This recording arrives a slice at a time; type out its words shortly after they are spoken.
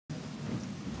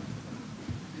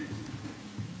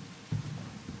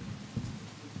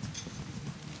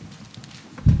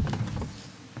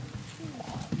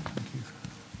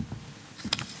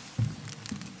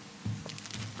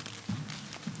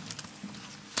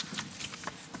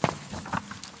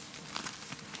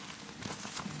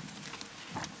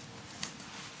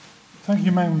Thank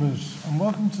you, members, and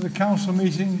welcome to the Council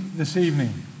meeting this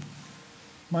evening.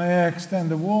 May I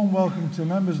extend a warm welcome to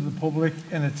members of the public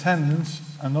in attendance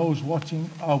and those watching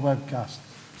our webcast.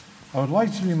 I would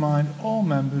like to remind all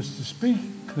members to speak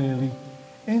clearly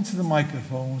into the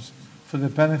microphones for the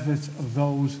benefit of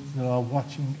those that are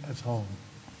watching at home.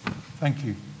 Thank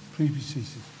you. Please be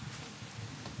seated.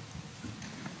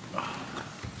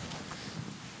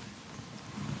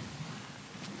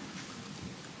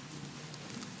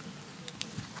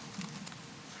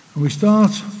 We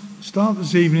start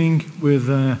this evening with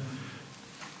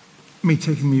me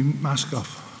taking my mask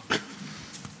off.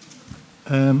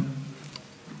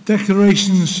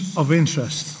 Declarations of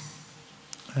interest.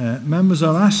 Members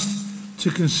are asked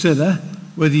to consider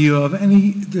whether you have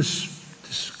any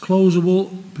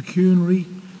disclosable, pecuniary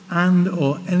and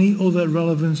or any other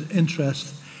relevant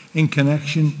interest in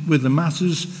connection with the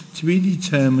matters to be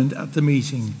determined at the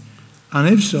meeting, and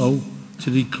if so,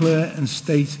 to declare and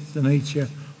state the nature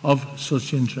of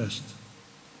such interest.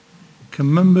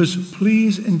 Can members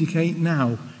please indicate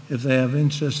now if they have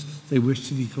interest they wish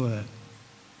to declare?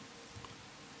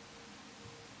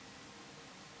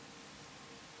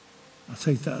 I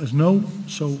take that as no,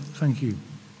 so thank you.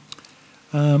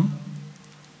 The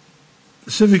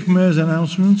Civic Mayor's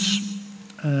announcements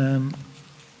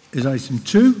is item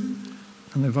 2,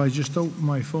 and if I just open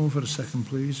my phone for a second,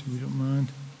 please, if you don't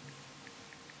mind.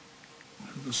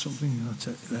 There's something, that's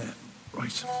it there.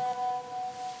 Right.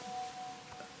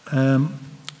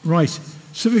 Right.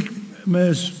 Civic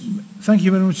Mayors, thank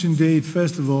you very much indeed.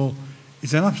 First of all,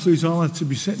 it's an absolute honour to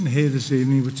be sitting here this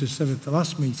evening, which I said at the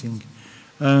last meeting.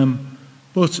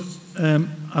 But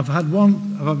I've had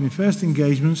my first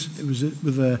engagements. It was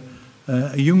with a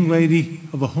young lady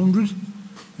of 100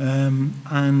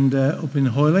 and up in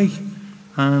Hoylake,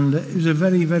 and it was a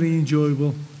very, very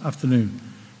enjoyable afternoon.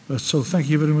 So thank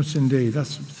you very much indeed.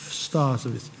 That's the start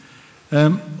of it.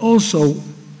 Also,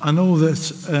 I know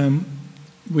that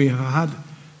we have had,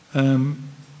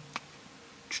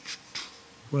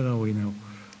 where are we now?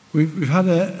 We've had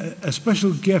a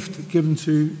special gift given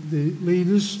to the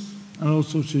leaders and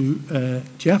also to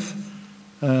Jeff,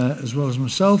 as well as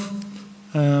myself.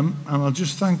 And I'll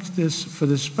just thank for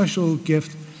this special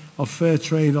gift of fair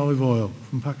trade olive oil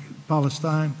from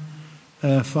Palestine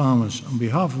farmers. On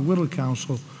behalf of WIRRAL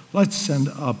Council, I'd like to send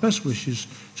our best wishes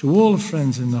to all the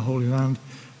friends in the Holy Land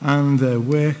and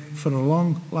work for a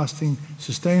long-lasting,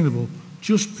 sustainable,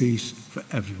 just peace for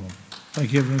everyone.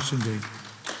 Thank you very much indeed.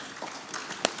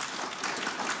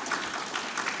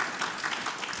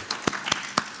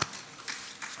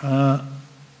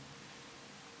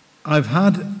 I've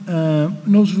had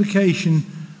notification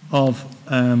of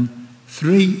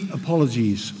 3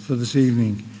 apologies for this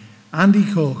evening. Andy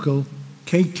Corkle,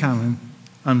 Kate Cannon,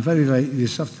 and very late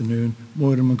this afternoon,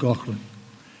 Moira McLaughlin.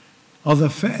 Are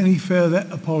there any further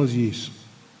apologies?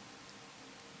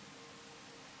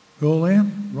 We're all there?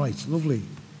 Right, lovely.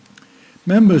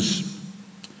 Members,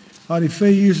 I refer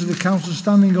you to the Council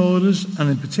standing orders, and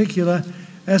in particular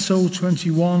SO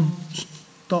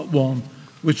 21.1,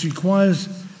 which requires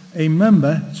a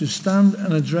member to stand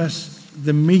and address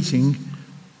the meeting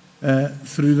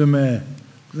through the Mayor.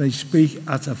 They speak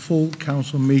at a full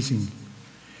Council meeting.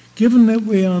 Given that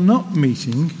we are not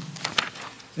meeting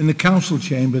in the Council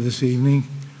chamber this evening,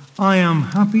 I am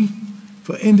happy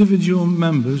for individual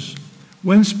members,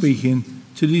 when speaking,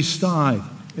 to decide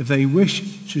if they wish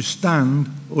to stand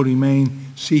or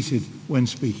remain seated when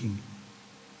speaking.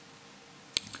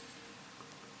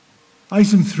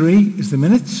 Item 3 is the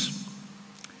minutes.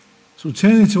 So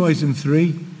turning to item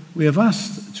 3, we have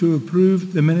asked to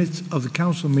approve the minutes of the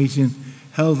Council meeting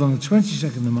held on the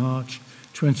 22nd of March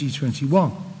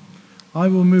 2021. I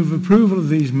will move approval of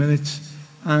these minutes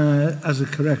as a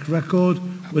correct record.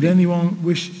 Would anyone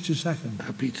wish to second?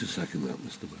 Happy to second that,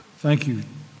 Mr. Mayor. Thank you,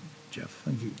 Jeff.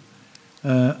 Thank you.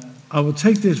 I will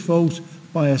take this vote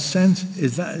by assent.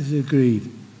 Is that agreed?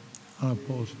 I'll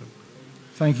pause.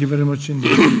 Thank you very much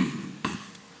indeed.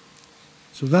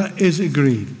 So that is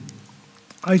agreed.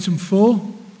 Item 4,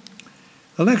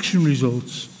 election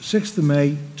results, 6th of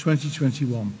May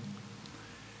 2021.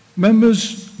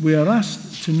 Members, we are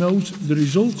asked to note the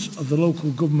results of the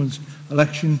local government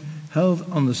election held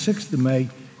on the 6th of May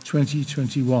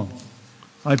 2021.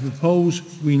 I propose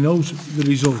we note the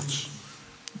results.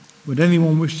 Would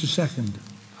anyone wish to second?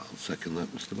 I'll second that,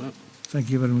 Mr. Mayor. Thank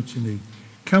you very much indeed.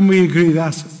 Can we agree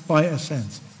that by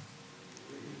assent?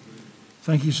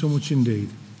 Thank you so much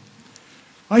indeed.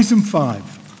 Item 5.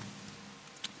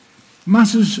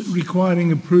 Matters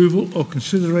requiring approval or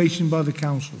consideration by the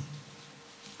Council.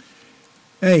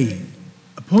 A.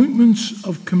 Appointments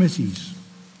of committees.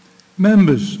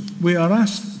 Members, we are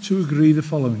asked to agree the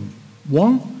following.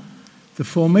 1. The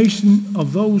formation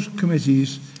of those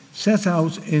committees set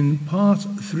out in Part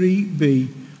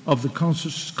 3B of the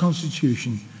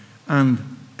Constitution, and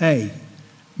A.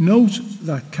 Note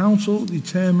that Council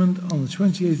determined on the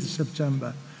 28th of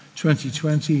September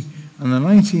 2020 and the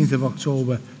 19th of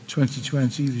October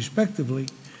 2020, respectively,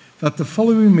 that the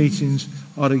following meetings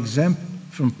are exempt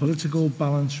from political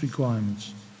balance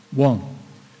requirements. 1.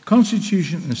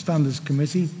 Constitution and Standards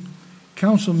Committee,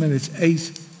 Council Minutes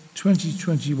 8,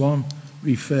 2021,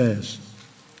 refers.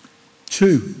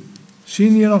 2.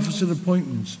 Senior Officer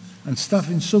Appointments and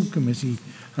Staffing Subcommittee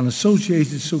and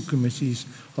associated subcommittees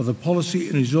of the Policy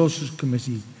and Resources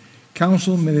Committee,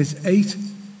 Council Minutes 8,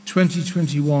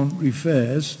 2021,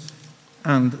 refers.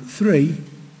 And 3.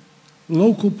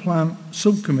 Local Plan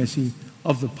Subcommittee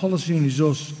of the Policy and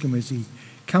Resources Committee,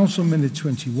 Council Minute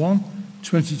 21,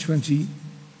 2020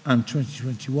 and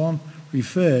 2021,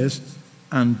 refers.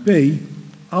 And B.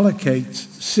 Allocates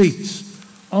seats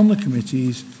on the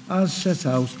committees as set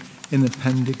out in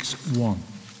Appendix 1.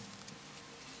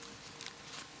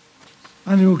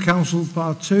 Annual Council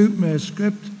Part 2, Mayor's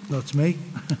Script, that's me.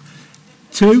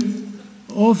 2.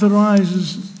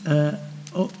 Authorises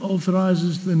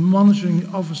the monitoring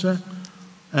officer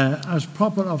as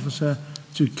proper officer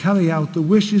to carry out the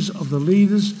wishes of the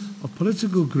leaders of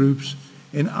political groups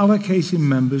in allocating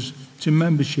members to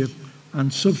membership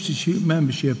and substitute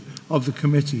membership of the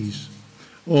committees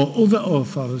or other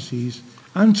authorities,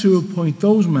 and to appoint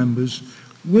those members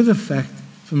with effect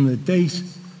from the date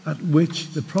at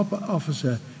which the proper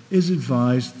officer is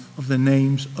advised of the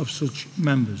names of such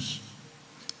members.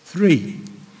 3.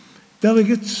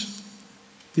 Delegates,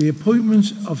 the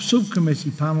appointment of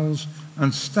subcommittee panels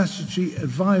and statutory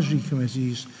advisory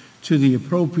committees to the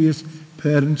appropriate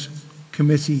parent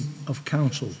committee of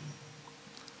council.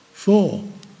 4.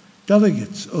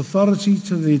 Delegates, authority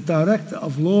to the Director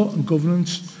of Law and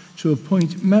Governance to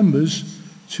appoint members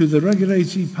to the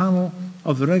regulatory panel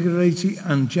of the Regulatory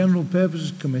and General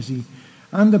Purposes Committee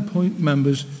and appoint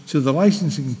members to the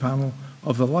licensing panel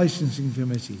of the Licensing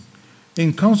Committee,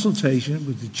 in consultation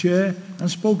with the chair and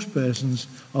spokespersons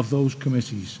of those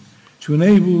committees, to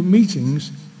enable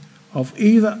meetings of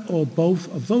either or both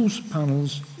of those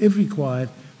panels, if required,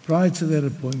 prior to their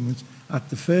appointment at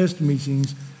the first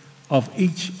meetings of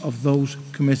each of those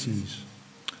committees.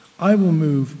 I will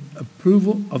move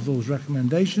approval of those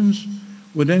recommendations.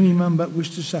 Would any member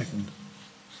wish to second?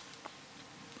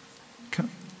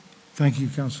 Thank you,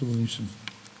 Councillor Williamson.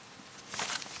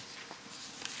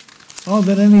 Are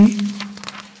there any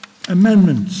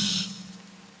amendments?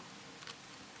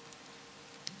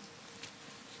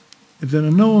 If there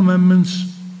are no amendments,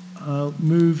 I'll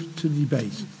move to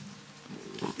debate.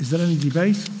 Is there any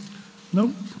debate?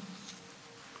 No?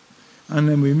 And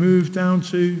then we move down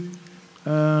to,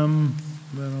 where are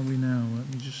we now? Let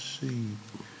me just see.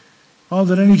 Are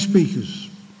there any speakers?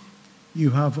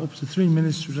 You have up to 3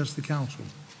 minutes to address the council.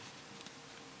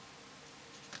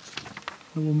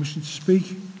 No one wishing to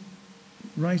speak?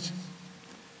 Right.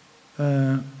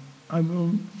 I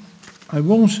won't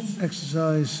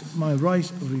exercise my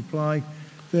right of reply.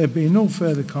 There being no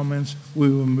further comments, we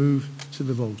will move to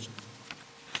the vote.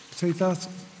 Take that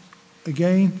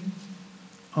again.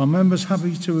 Are members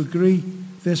happy to agree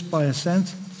this by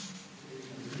assent?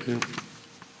 Yeah.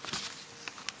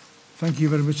 Thank you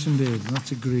very much indeed.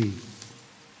 That's agreed.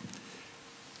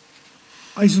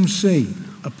 Item C,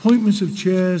 appointments of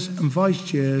chairs and vice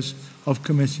chairs of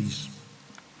committees.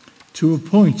 To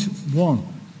appoint 1,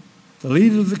 the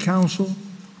leader of the council,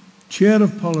 chair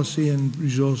of Policy and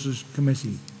Resources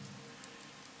Committee.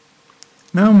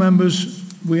 Now, members,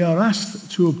 we are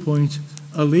asked to appoint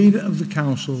a leader of the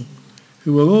council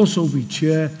who will also be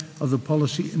chair of the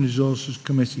Policy and Resources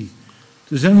Committee.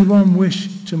 Does anyone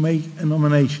wish to make a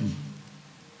nomination?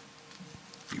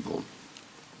 Yvonne.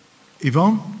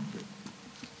 Yvonne?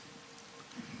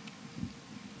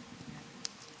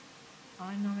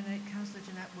 I nominate Councillor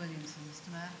Jeanette Williamson,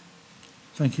 Mr. Mayor.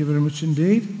 Thank you very much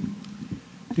indeed.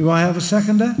 Do I have a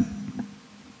seconder?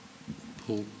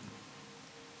 Paul.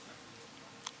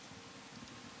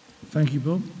 Thank you,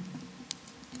 Bob.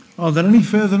 Are there any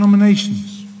further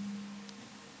nominations?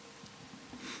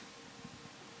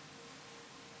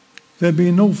 There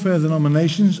being no further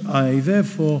nominations, I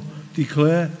therefore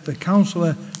declare that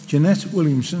Councillor Jeanette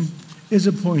Williamson is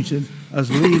appointed as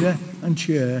leader and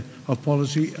chair of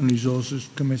Policy and Resources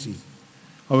Committee.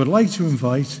 I would like to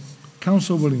invite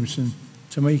Councillor Williamson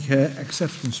to make her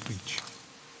acceptance speech.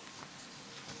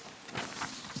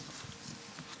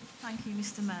 Thank you,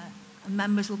 Mr. Mayor. And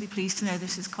members will be pleased to know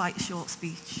this is quite a short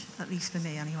speech, at least for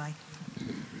me anyway.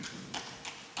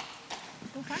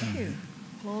 Well, thank you.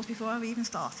 Applause before I've even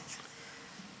started.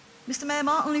 Mr. Mayor,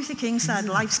 Martin Luther King said,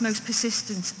 life's most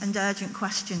persistent and urgent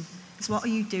question is, what are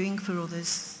you doing for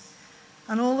others?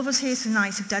 And all of us here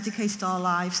tonight have dedicated our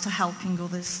lives to helping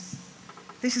others.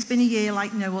 This has been a year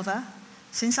like no other.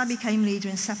 Since I became leader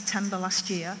in September last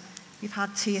year, we've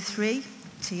had Tier 3,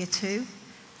 Tier 2,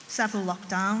 several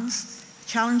lockdowns, a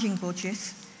challenging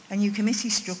budget, a new committee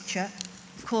structure,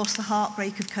 of course the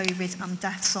heartbreak of COVID and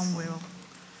deaths on Wirral.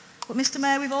 But Mr.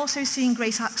 Mayor, we've also seen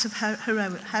great acts of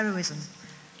heroism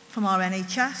from our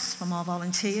NHS, from our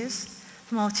volunteers,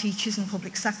 from our teachers and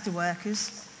public sector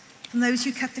workers, from those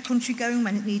who kept the country going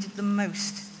when it needed them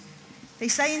most. They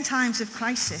say in times of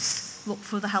crisis, look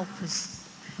for the helpers.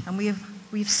 And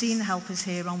we've seen the helpers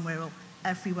here on Wirral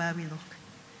everywhere we look.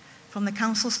 From the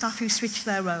council staff who switched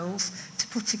their roles to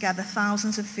put together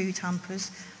thousands of food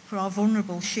hampers for our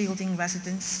vulnerable shielding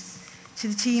residents, to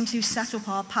the teams who set up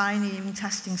our pioneering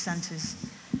testing centres,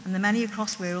 and the many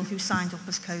across Wirral who signed up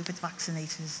as COVID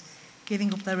vaccinators,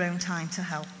 giving up their own time to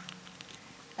help.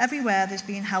 Everywhere there's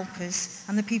been helpers,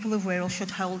 and the people of Wirral should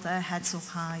hold their heads up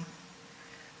high.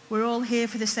 We're all here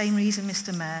for the same reason,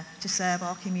 Mr. Mayor, to serve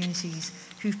our communities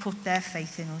who've put their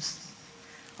faith in us.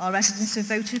 Our residents have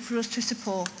voted for us to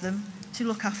support them, to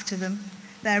look after them,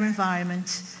 their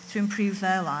environment, to improve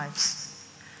their lives.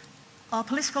 Our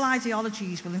political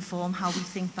ideologies will inform how we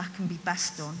think that can be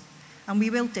best done, and we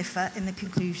will differ in the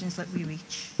conclusions that we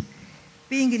reach.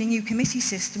 Being in a new committee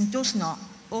system does not,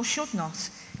 or should not,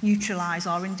 neutralise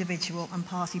our individual and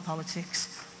party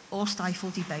politics or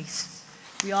stifle debate.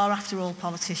 We are, after all,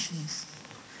 politicians.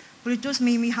 But it does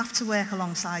mean we have to work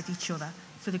alongside each other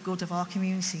for the good of our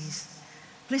communities.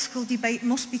 Political debate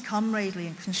must be comradely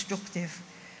and constructive.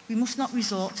 We must not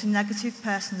resort to negative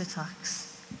personal attacks.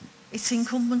 It's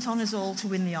incumbent on us all to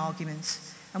win the argument,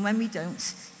 and when we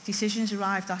don't, decisions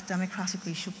arrived at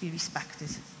democratically should be respected.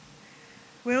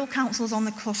 Wirral Council's on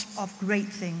the cusp of great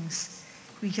things.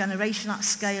 Regeneration at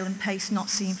scale and pace not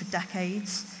seen for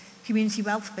decades, community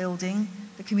wealth building,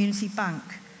 the community bank,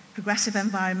 progressive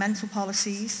environmental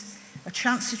policies, a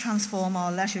chance to transform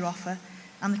our leisure offer,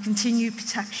 and the continued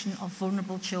protection of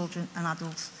vulnerable children and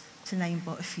adults, to name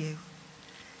but a few.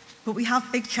 But we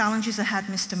have big challenges ahead,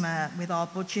 Mr. Mayor, with our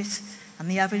budget and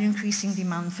the ever-increasing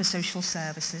demand for social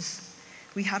services.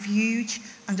 We have huge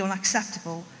and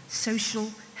unacceptable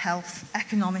social, health,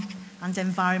 economic and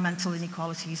environmental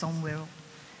inequalities on Wirral,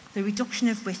 the reduction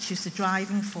of which is the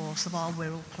driving force of our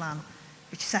Wirral plan,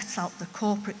 which sets out the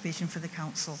corporate vision for the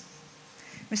council.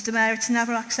 Mr. Mayor, it's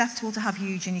never acceptable to have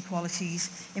huge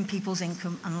inequalities in people's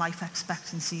income and life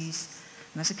expectancies,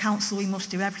 and as a council we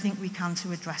must do everything we can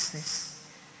to address this.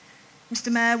 Mr.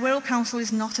 Mayor, Wirral Council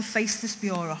is not a faceless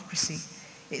bureaucracy.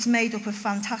 It's made up of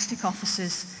fantastic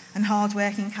officers and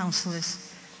hard-working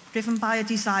councillors, driven by a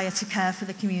desire to care for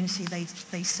the community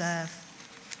they serve.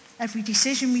 Every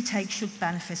decision we take should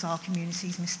benefit our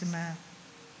communities, Mr. Mayor.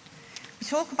 We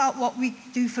talk about what we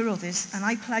do for others, and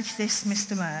I pledge this,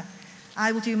 Mr. Mayor.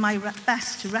 I will do my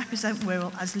best to represent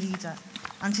Wirral as leader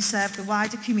and to serve the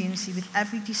wider community with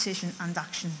every decision and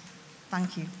action.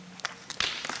 Thank you.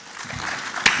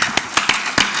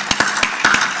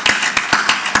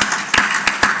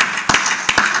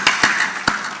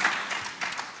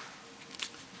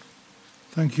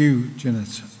 Thank you,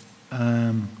 Jeanette.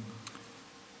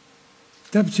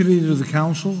 Deputy Leader of the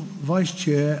Council, Vice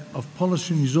Chair of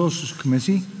Policy and Resources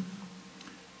Committee.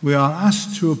 We are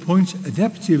asked to appoint a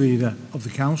Deputy Leader of the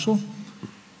Council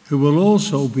who will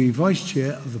also be Vice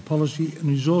Chair of the Policy and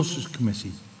Resources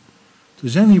Committee.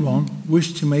 Does anyone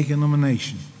wish to make a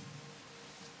nomination?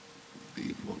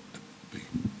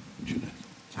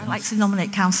 I'd like to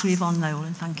nominate Councillor Yvonne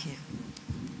Nolan, thank you.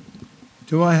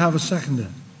 Do I have a seconder?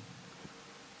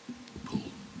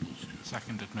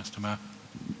 Seconded, Mr. Mayor.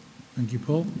 Thank you,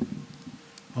 Paul.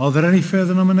 Are there any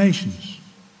further nominations?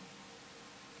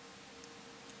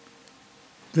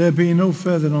 There being no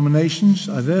further nominations,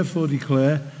 I therefore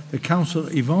declare that Councillor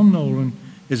Yvonne Nolan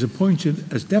is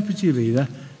appointed as Deputy Leader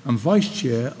and Vice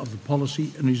Chair of the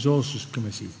Policy and Resources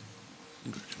Committee.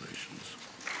 Congratulations.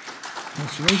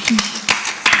 Congratulations.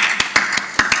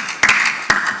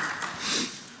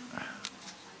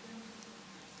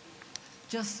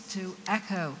 Just to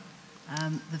echo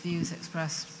the views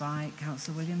expressed by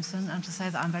Councillor Williamson, and to say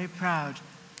that I'm very proud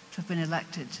to have been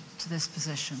elected to this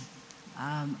position.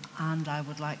 And I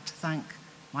would like to thank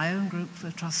my own group for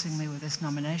trusting me with this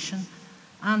nomination,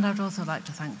 and I would also like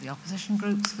to thank the opposition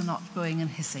groups for not booing and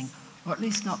hissing, or at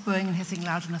least not booing and hissing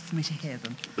loud enough for me to hear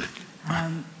them.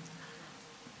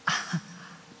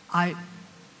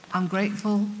 I'm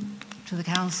grateful to the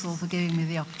Council for giving me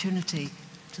the opportunity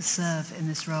to serve in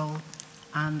this role,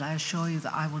 and I assure you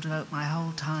that I will devote my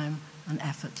whole time and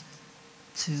effort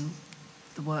to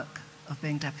the work of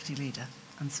being Deputy Leader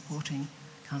and supporting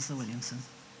Councillor Williamson.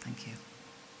 Thank you.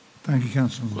 Thank you,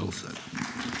 Councillor. Well said.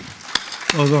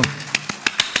 Well done.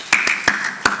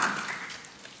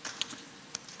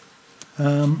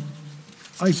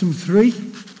 Item 3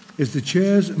 is the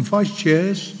chairs and vice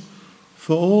chairs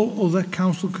for all other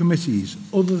council committees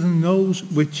other than those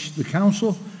which the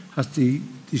council has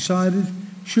decided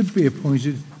should be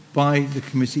appointed by the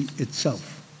committee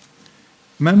itself.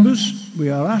 Members, we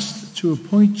are asked to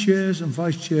appoint chairs and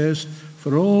vice chairs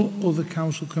for all other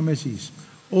council committees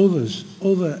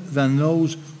other than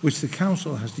those which the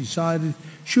council has decided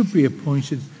should be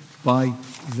appointed by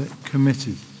the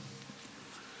committee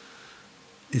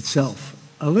itself.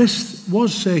 A list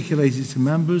was circulated to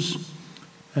members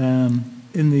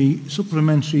in the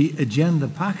supplementary agenda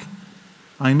pack.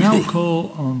 I now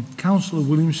call on Councillor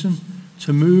Williamson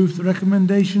to move the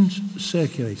recommendations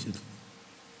circulated.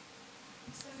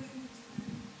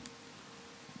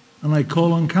 And I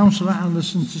call on Councillor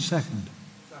Anderson to second.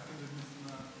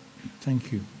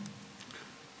 Thank you.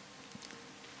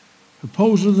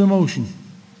 Proposal of the motion.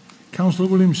 Councillor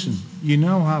Williamson, you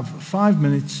now have 5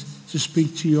 minutes to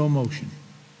speak to your motion.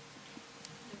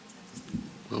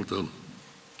 Well done.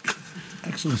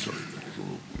 Excellent.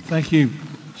 Thank you,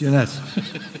 Jeanette.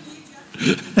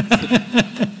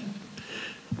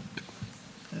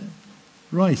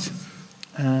 Right.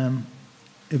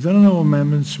 If there are no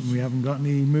amendments and we haven't got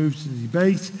any moves to the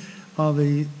debate,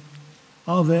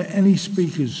 are there any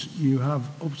speakers? You have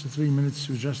up to 3 minutes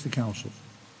to address the council.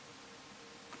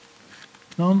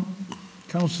 None?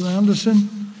 Councillor Anderson,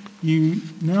 you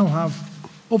now have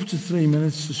up to 3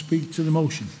 minutes to speak to the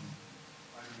motion.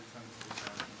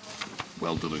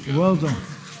 Well done again. Well done.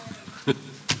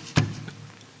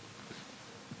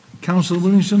 Councillor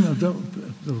Williamson,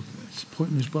 it's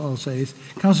pointless, but I'll say it.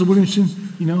 Councillor Williamson,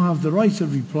 you now have the right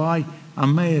of reply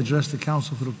and may address the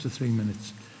council for up to 3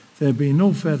 minutes. There being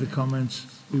no further comments,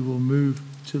 we will move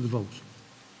to the vote.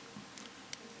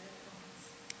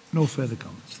 No further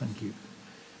comments, thank you.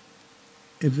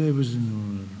 If there was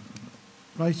no...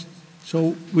 Right,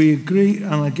 so we agree,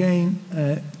 and again,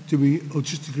 I'll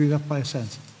just agree that by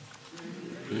assent.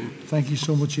 Thank you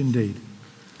so much indeed.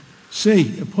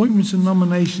 C, appointments and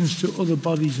nominations to other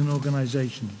bodies and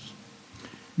organisations.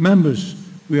 Members,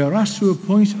 we are asked to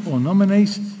appoint or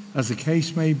nominate, as the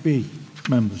case may be,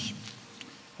 members,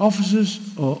 officers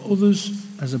or others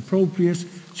as appropriate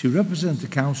to represent the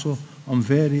council on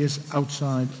various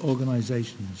outside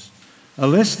organisations. A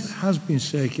list has been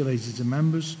circulated to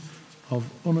members of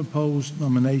unopposed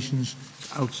nominations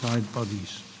to outside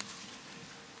bodies.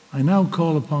 I now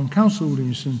call upon Councillor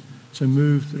Williamson to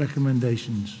move the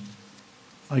recommendations.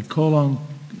 I call on,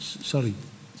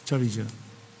 Teresa.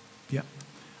 Yeah.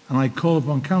 And I call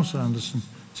upon Councillor Anderson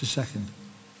to second.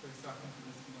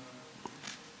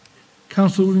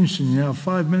 Councillor Williamson, you have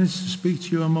 5 minutes to speak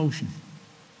to your motion.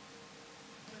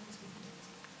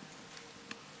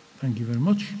 Thank you very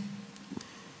much.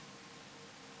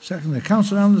 Secondly,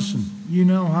 Councillor Anderson, you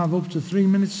now have up to 3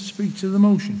 minutes to speak to the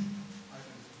motion.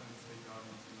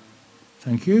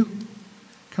 Thank you.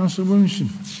 Councillor Williamson,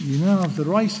 you now have the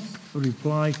right of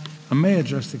reply and may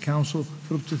address the council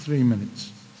for up to 3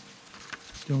 minutes.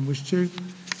 Don't wish to?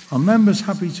 Are members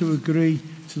happy to agree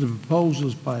to the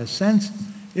proposals by assent?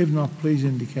 If not, please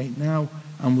indicate now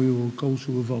and we will go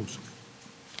to a vote.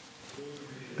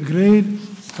 Agreed?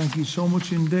 Thank you so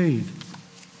much indeed.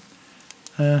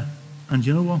 And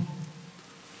you know what?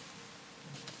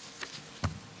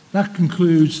 That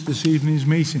concludes this evening's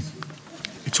meeting.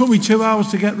 It took me 2 hours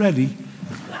to get ready.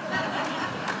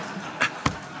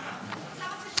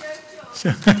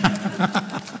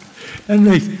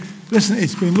 Anyway, listen,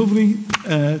 it's been lovely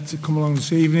to come along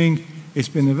this evening. It's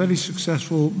been a very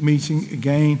successful meeting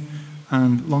again,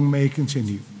 and long may it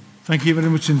continue. Thank you very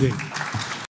much indeed.